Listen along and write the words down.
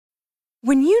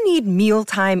When you need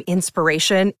mealtime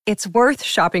inspiration, it's worth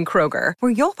shopping Kroger,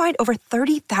 where you'll find over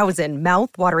 30,000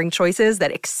 mouth-watering choices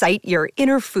that excite your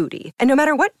inner foodie. And no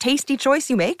matter what tasty choice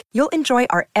you make, you'll enjoy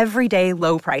our everyday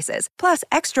low prices, plus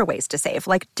extra ways to save,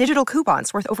 like digital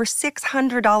coupons worth over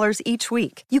 $600 each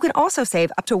week. You can also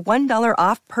save up to $1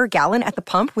 off per gallon at the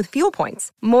pump with fuel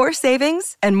points. More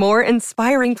savings and more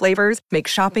inspiring flavors make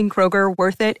shopping Kroger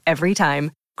worth it every time.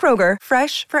 Kroger,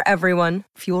 fresh for everyone.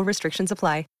 Fuel restrictions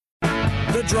apply.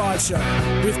 The Drive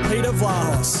Show with Peter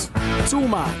Vlahos.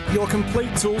 Toolmart, your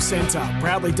complete tool centre.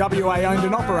 Proudly WA owned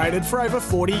and operated for over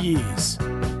 40 years.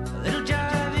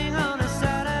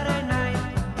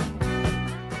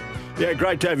 Yeah,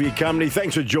 great to have your company.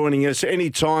 Thanks for joining us.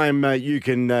 Anytime you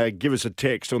can give us a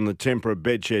text on the Tempera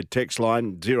Bedshed text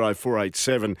line,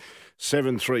 0487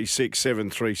 736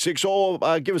 736, or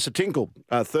give us a tinkle,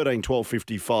 13 12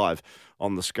 55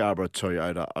 on the Scarborough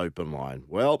Toyota open line.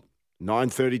 Well,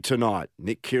 9:30 tonight,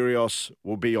 Nick Kyrgios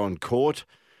will be on court.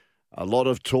 A lot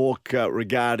of talk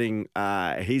regarding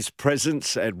his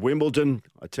presence at Wimbledon.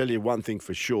 I tell you one thing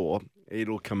for sure,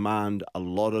 it'll command a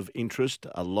lot of interest,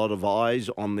 a lot of eyes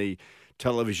on the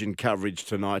television coverage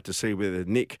tonight to see whether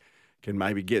Nick can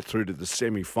maybe get through to the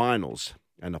semi-finals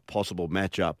and a possible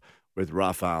matchup with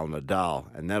Rafael Nadal.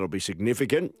 And that'll be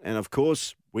significant. And, of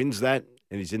course, wins that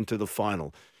and he's into the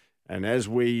final. And as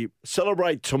we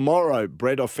celebrate tomorrow,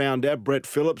 Brett, I found out, Brett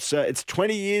Phillips, it's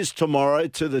 20 years tomorrow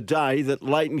to the day that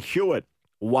Leighton Hewitt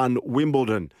won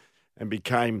Wimbledon and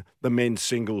became the men's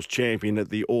singles champion at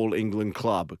the All England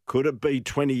Club. Could it be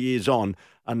 20 years on,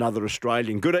 another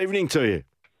Australian? Good evening to you.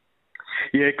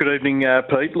 Yeah, good evening,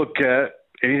 Pete. Look,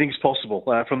 anything's possible.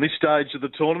 From this stage of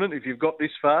the tournament, if you've got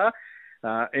this far,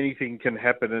 anything can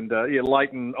happen. And,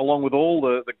 Leighton, along with all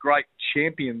the great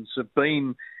champions, have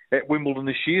been at Wimbledon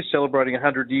this year, celebrating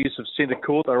 100 years of centre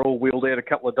court. They were all wheeled out a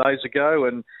couple of days ago,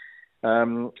 and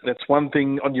that's one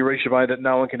thing on your resume that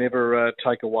no one can ever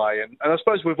take away. And I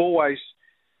suppose we've always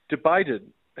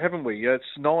debated, haven't we? It's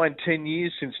 9-10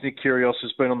 years since Nick Kyrgios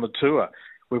has been on the tour.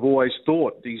 We've always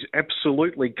thought he's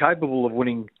absolutely capable of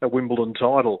winning a Wimbledon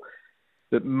title,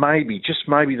 that maybe, just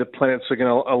maybe, the planets are going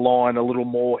to align a little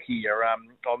more here.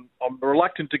 I'm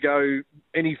reluctant to go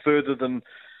any further than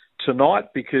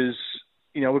tonight because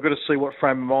we've got to see what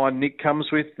frame of mind Nick comes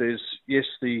with. There's, yes,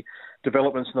 the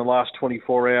developments in the last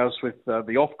 24 hours with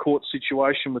the off-court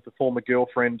situation with the former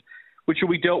girlfriend, which will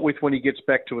be dealt with when he gets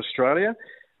back to Australia.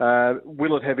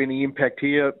 Will it have any impact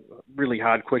here? Really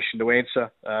hard question to answer.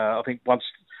 I think once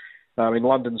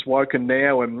London's woken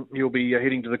now, and he'll be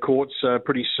heading to the courts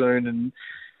pretty soon, and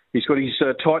he's got his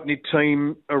tight-knit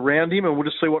team around him, and we'll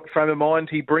just see what frame of mind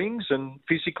he brings and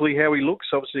physically how he looks.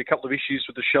 Obviously, a couple of issues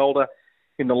with the shoulder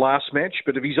in the last match,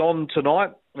 but if he's on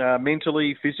tonight,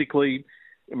 mentally, physically,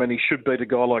 he should beat a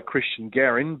guy like Christian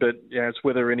Garin, but it's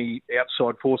whether any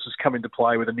outside forces come into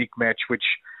play with a Nick match, which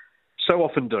so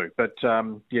often do. But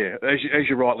as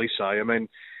you rightly say,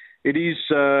 it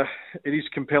is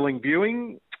compelling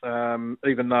viewing,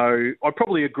 even though I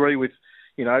probably agree with,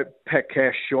 Pat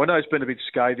Cash, who I know has been a bit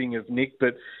scathing of Nick,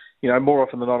 but, more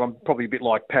often than not, I'm probably a bit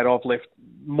like Pat. I've left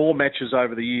more matches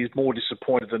over the years more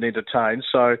disappointed than entertained.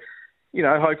 So,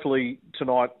 hopefully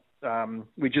tonight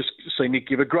we just see Nick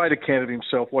give a great account of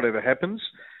himself, whatever happens,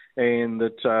 and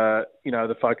that,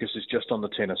 the focus is just on the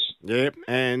tennis. Yep,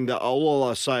 and all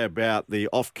I say about the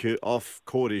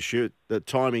off-court issue, the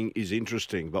timing is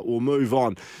interesting, but we'll move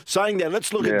on. Saying that,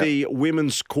 let's look at the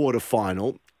women's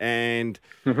quarterfinal, and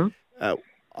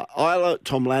Isla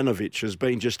Tomljanovic has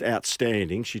been just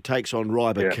outstanding. She takes on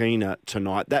Rybakina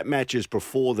tonight. That match is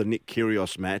before the Nick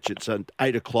Kyrgios match. It's at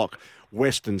 8 o'clock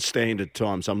Western Standard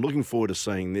Time, so I'm looking forward to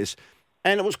seeing this.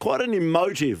 And it was quite an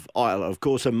emotive Isla. Of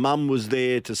course, her mum was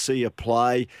there to see her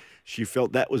play. She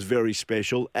felt that was very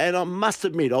special. And I must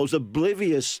admit, I was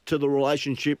oblivious to the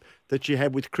relationship that she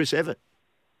had with Chris Evert.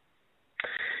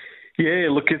 Yeah,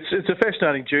 look, it's a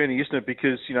fascinating journey, isn't it?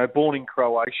 Because, born in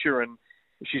Croatia, and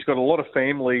she's got a lot of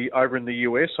family over in the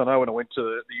US. I know when I went to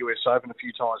the US Open a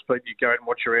few times, but you go and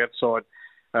watch her outside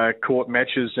court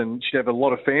matches, and she'd have a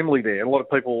lot of family there, a lot of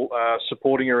people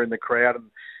supporting her in the crowd.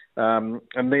 And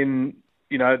then,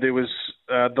 there was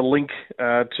the link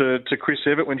to Chris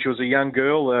Evert when she was a young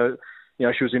girl.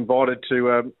 She was invited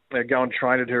to go and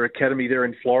train at her academy there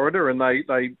in Florida, and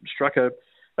they struck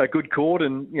a good chord,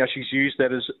 and, she's used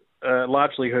that as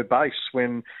largely her base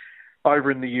when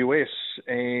over in the US,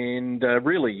 and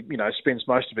really, spends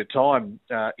most of her time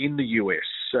in the US.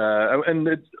 I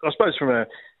suppose from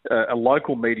a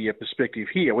local media perspective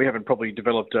here, we haven't probably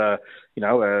developed a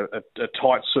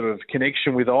tight sort of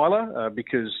connection with Isla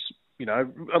because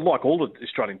like all the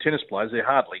Australian tennis players, they're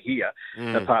hardly here,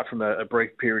 apart from a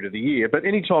brief period of the year. But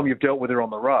any time you've dealt with her on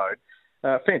the road,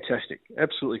 fantastic,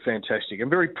 absolutely fantastic. I'm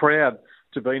very proud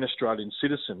to be an Australian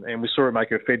citizen, and we saw her make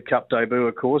her Fed Cup debut,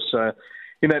 of course,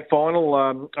 in that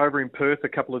final over in Perth a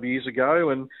couple of years ago.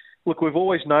 And look, we've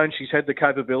always known she's had the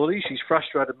capability. She's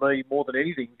frustrated me more than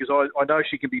anything because I know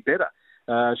she can be better.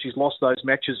 She's lost those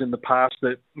matches in the past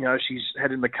that she's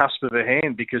had in the cusp of her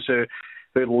hand because her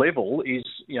level is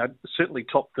certainly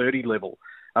top 30 level.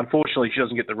 Unfortunately, she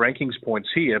doesn't get the rankings points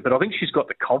here, but I think she's got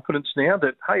the confidence now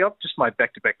that, hey, I've just made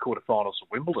back-to-back quarterfinals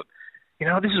at Wimbledon.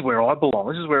 This is where I belong.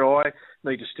 This is where I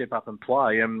need to step up and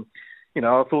play. And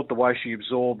I thought the way she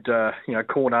absorbed,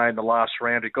 Cornet in the last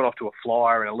round, it got off to a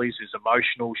flyer, and Elise is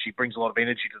emotional. She brings a lot of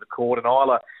energy to the court, and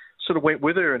Isla sort of went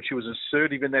with her, and she was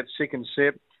assertive in that second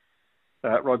set.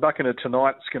 Rybakina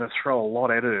tonight's going to throw a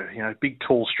lot at her. Big,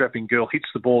 tall, strapping girl, hits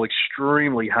the ball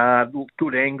extremely hard,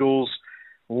 good angles,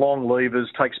 long levers,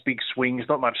 takes big swings,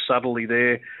 not much subtlety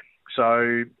there.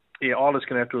 So, Isla's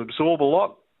going to have to absorb a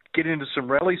lot, get into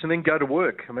some rallies, and then go to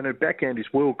work. I mean, her backhand is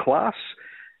world class.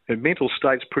 Her mental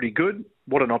state's pretty good.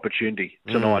 What an opportunity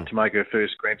tonight to make her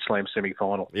first Grand Slam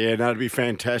semi-final. Yeah, no, it'd be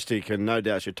fantastic, and no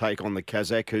doubt she'll take on the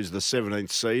Kazakh, who's the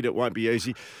 17th seed. It won't be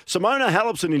easy. Simona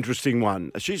Halep's an interesting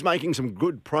one. She's making some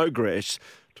good progress.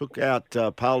 Took out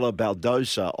Paula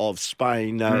Baldosa of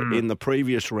Spain in the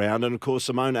previous round, and of course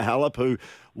Simona Halep, who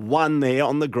won there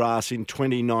on the grass in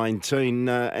 2019,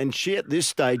 and she at this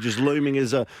stage is looming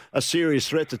as a serious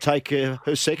threat to take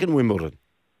her second Wimbledon.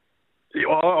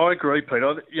 I agree,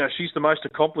 Peter. She's the most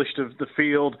accomplished of the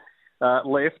field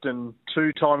left, and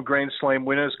two-time Grand Slam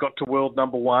winners, got to world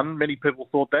number one. Many people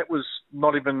thought that was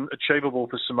not even achievable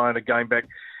for Simona going back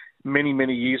many,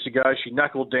 many years ago. She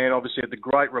knuckled down, obviously, had the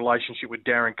great relationship with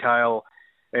Darren Cahill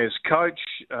as coach,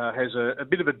 has a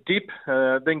bit of a dip,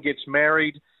 then gets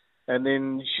married, and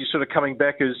then she's sort of coming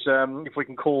back as, if we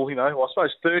can call, I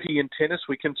suppose 30 in tennis,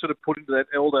 we can sort of put into that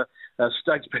elder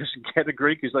statesperson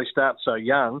category because they start so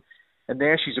young. And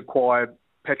now she's acquired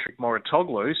Patrick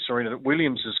Mouratoglou, Serena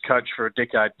Williams' coach for a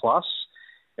decade plus,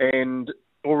 and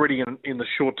already in the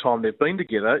short time they've been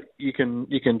together, you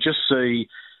can just see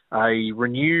a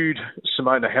renewed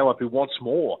Simona Halep who wants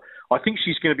more. I think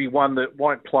she's going to be one that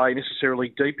won't play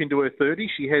necessarily deep into her 30s.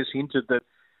 She has hinted that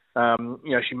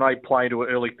she may play into her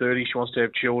early 30s. She wants to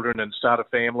have children and start a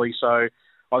family, so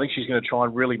I think she's going to try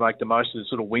and really make the most of the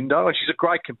sort of window. And she's a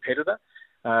great competitor.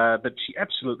 But she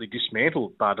absolutely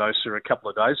dismantled Bardosa a couple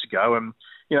of days ago. And,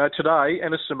 today,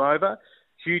 Anna Samova,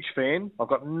 huge fan. I've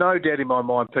got no doubt in my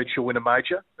mind Pete she'll win a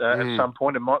major at some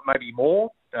point, and maybe more.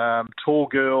 Tall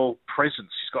girl, presence.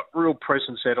 She's got real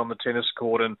presence out on the tennis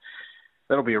court, and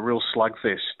that'll be a real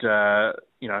slugfest.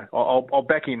 I'll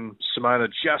back in Simona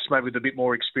just maybe with a bit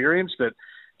more experience, but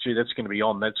gee, that's going to be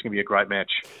on. That's going to be a great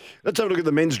match. Let's have a look at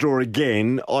the men's draw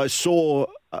again. I saw,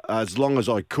 as long as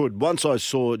I could, once I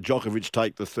saw Djokovic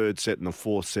take the third set and the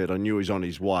fourth set, I knew he was on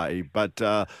his way. But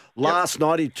last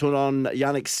night he took on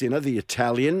Jannik Sinner, the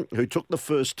Italian, who took the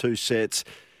first two sets.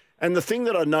 And the thing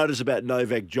that I noticed about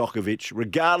Novak Djokovic,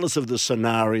 regardless of the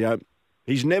scenario,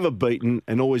 he's never beaten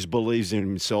and always believes in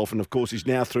himself. And, of course, he's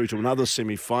now through to another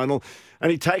semi-final.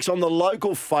 And he takes on the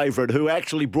local favourite who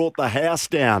actually brought the house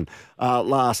down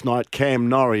last night, Cam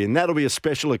Norrie. And that'll be a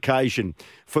special occasion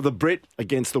for the Brit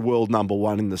against the world number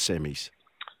one in the semis.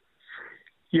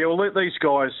 Yeah, well, these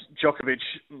guys, Djokovic,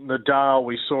 Nadal,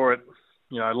 we saw it,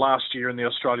 last year in the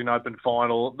Australian Open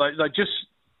final. They just,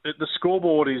 the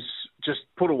scoreboard is just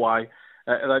put away.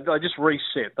 They just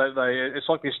reset. It's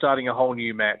like they're starting a whole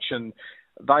new match, and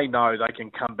they know they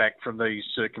can come back from these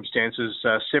circumstances.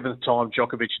 Seventh time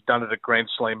Djokovic had done it at Grand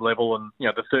Slam level, and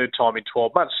the third time in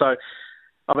 12 months. So,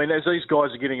 I mean, as these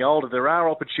guys are getting older, there are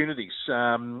opportunities,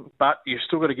 but you've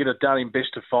still got to get it done in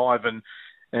best of five. And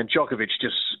Djokovic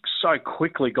just so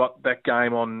quickly got that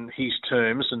game on his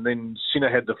terms, and then Sinner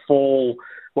had the fall.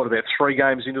 About 3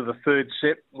 games into the third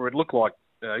set, where it looked like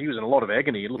he was in a lot of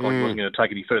agony. It looked like he wasn't going to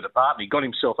take any further part. And he got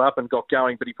himself up and got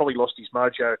going, but he probably lost his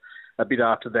mojo a bit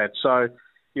after that. So,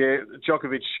 yeah,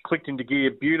 Djokovic clicked into gear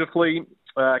beautifully.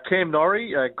 Cam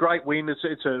Norrie, great win.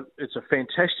 It's a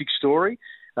fantastic story,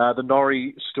 the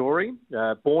Norrie story.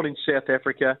 Born in South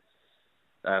Africa,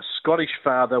 Scottish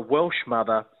father, Welsh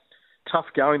mother, tough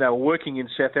going. They were working in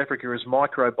South Africa as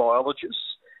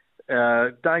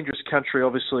microbiologists. Dangerous country,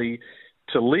 obviously,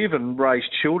 to live and raise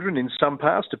children in some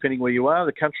parts, depending where you are.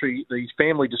 The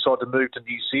family decided to move to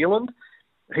New Zealand.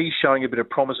 He's showing a bit of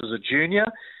promise as a junior,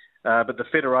 but the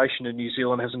Federation in New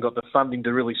Zealand hasn't got the funding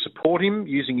to really support him,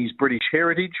 using his British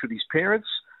heritage with his parents.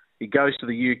 He goes to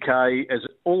the UK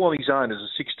all on his own as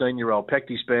a 16-year-old, packed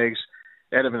his bags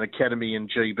out of an academy in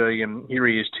GB, and here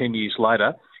he is 10 years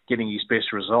later getting his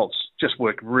best results. Just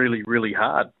worked really, really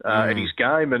hard at his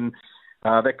game, and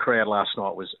that crowd last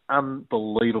night was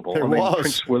unbelievable.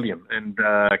 Prince William and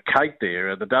Kate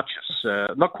there, the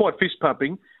Duchess, not quite fist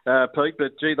pumping, Pete,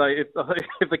 but gee, if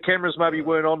the cameras maybe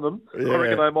weren't on them, I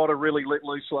reckon they might have really let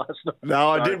loose last night. No,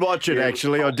 I did watch it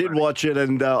actually. I did watch it,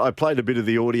 and I played a bit of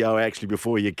the audio actually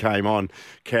before you came on,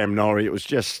 Cam Norrie. It was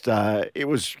just, it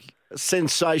was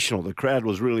sensational. The crowd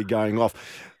was really going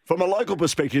off. From a local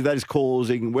perspective, that is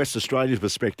causing West Australia's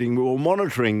perspective. We were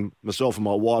monitoring, myself and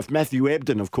my wife, Matthew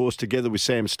Ebden, of course, together with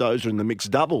Sam Stozer in the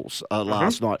mixed doubles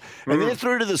last night. And they're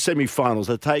through to the semi-finals.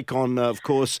 They take on, of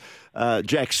course,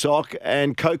 Jack Sock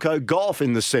and Coco Gauff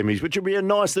in the semis, which will be a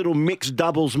nice little mixed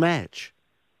doubles match.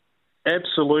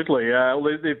 Absolutely.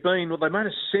 They made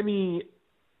a semi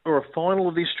or a final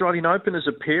of the Australian Open as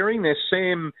a pairing. They're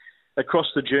Sam across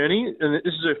the journey, and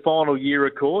this is her final year,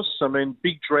 of course. I mean,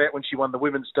 big drought when she won the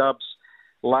women's dubs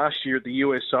last year at the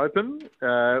US Open,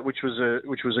 which was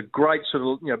a great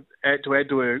sort of add to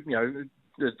her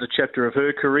the chapter of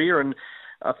her career. And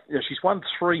she's won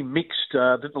 3 mixed.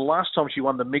 The last time she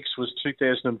won the mixed was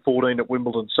 2014 at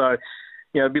Wimbledon. So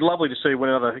it'd be lovely to see win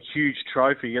another huge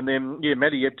trophy. And then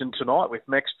Maddie Ebden tonight with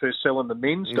Max Purcell in the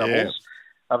men's doubles.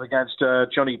 Up against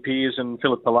Johnny Peers and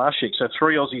Philip Pelagic. So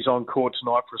 3 Aussies on court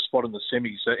tonight for a spot in the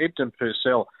semis. So Ebden,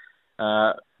 Purcell,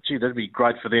 that'd be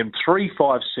great for them. 3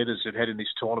 5-setters they've had in this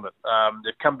tournament.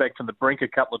 They've come back from the brink a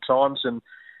couple of times, and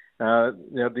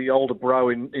the older bro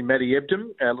in Maddie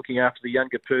Ebden looking after the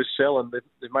younger Purcell, and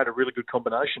they've made a really good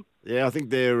combination. Yeah, I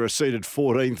think they're seated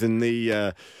 14th in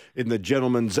the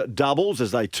gentlemen's doubles,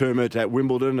 as they term it, at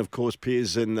Wimbledon. Of course,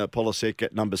 Peers and Polasek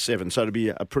at number 7, so it'll be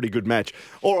a pretty good match.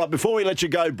 All right, before we let you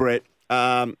go, Brett,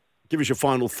 give us your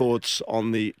final thoughts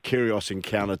on the Kyrgios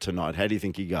encounter tonight. How do you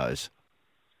think he goes?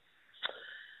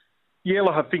 Yeah,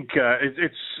 look, I think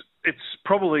it's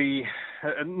probably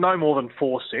no more than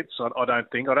 4 sets. I don't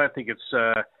think. I don't think it's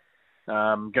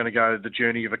going to go the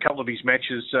journey of a couple of his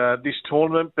matches this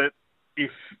tournament. But if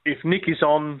Nick is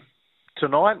on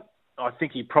tonight, I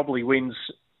think he probably wins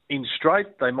in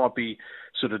straight. They might be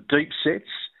sort of deep sets.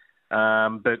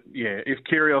 But if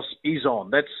Kyrgios is on,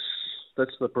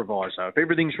 that's the proviso. If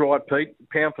everything's right, Pete,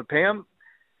 pound for pound,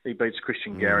 he beats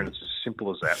Christian Garin. It's as simple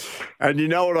as that. And you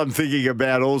know what I'm thinking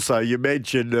about also? You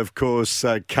mentioned, of course,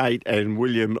 Kate and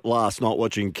William last night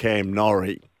watching Cam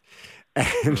Norrie.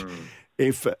 And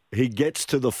if he gets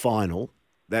to the final,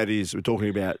 that is, we're talking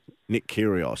about Nick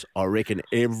Kyrgios, I reckon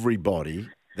everybody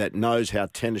that knows how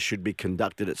tennis should be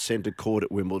conducted at centre court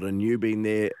at Wimbledon, you've been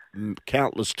there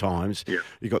countless times. Yeah.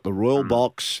 You've got the royal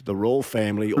box, the royal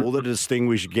family, all the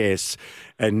distinguished guests,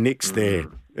 and Nick's there.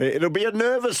 It'll be a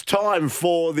nervous time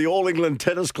for the All England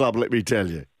Tennis Club, let me tell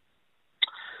you.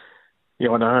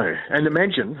 Yeah, I know. And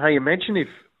imagine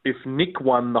if Nick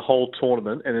won the whole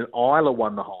tournament and then Isla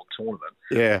won the whole tournament.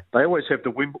 Yeah. They always have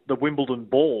the Wimbledon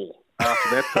ball after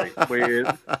that, Pete, where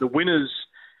the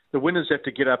winners have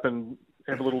to get up and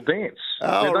have a little dance.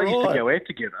 Oh, they used to go out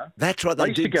together. That's right, they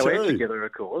used to go out together,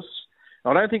 of course.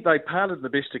 I don't think they parted in the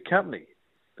best of company.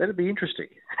 That'd be interesting.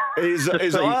 Is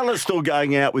Isla still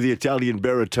going out with the Italian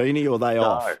Berrettini, or are they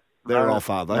off? They're off,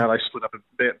 are they? No, they split up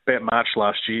about March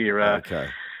last year. Okay.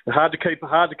 Hard to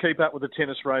keep up with the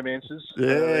tennis romances.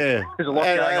 Yeah. There's a lot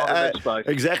going on in that space.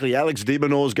 Exactly. Alex de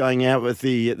Minaur's going out with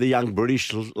the young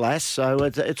British lass, so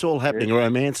it's all happening,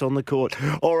 romance on the court.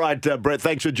 All right, Brett,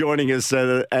 thanks for joining us,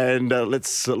 and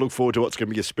let's look forward to what's going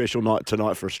to be a special night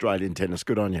tonight for Australian tennis.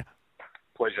 Good on you.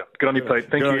 Pleasure. Good on you, Pete.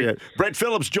 Thank you. Brett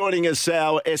Phillips joining us,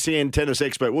 our SEN tennis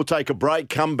expert. We'll take a break,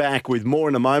 come back with more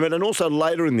in a moment, and also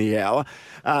later in the hour,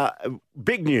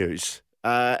 big news.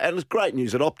 And it's great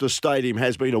news that Optus Stadium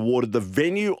has been awarded the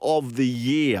Venue of the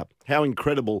Year. How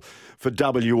incredible for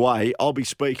WA. I'll be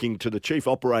speaking to the Chief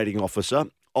Operating Officer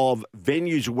of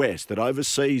Venues West that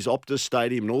oversees Optus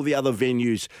Stadium and all the other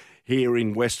venues here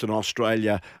in Western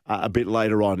Australia a bit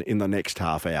later on in the next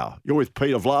half hour. You're with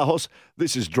Peter Vlahos.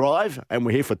 This is Drive, and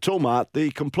we're here for Toolmart,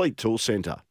 the complete tool centre.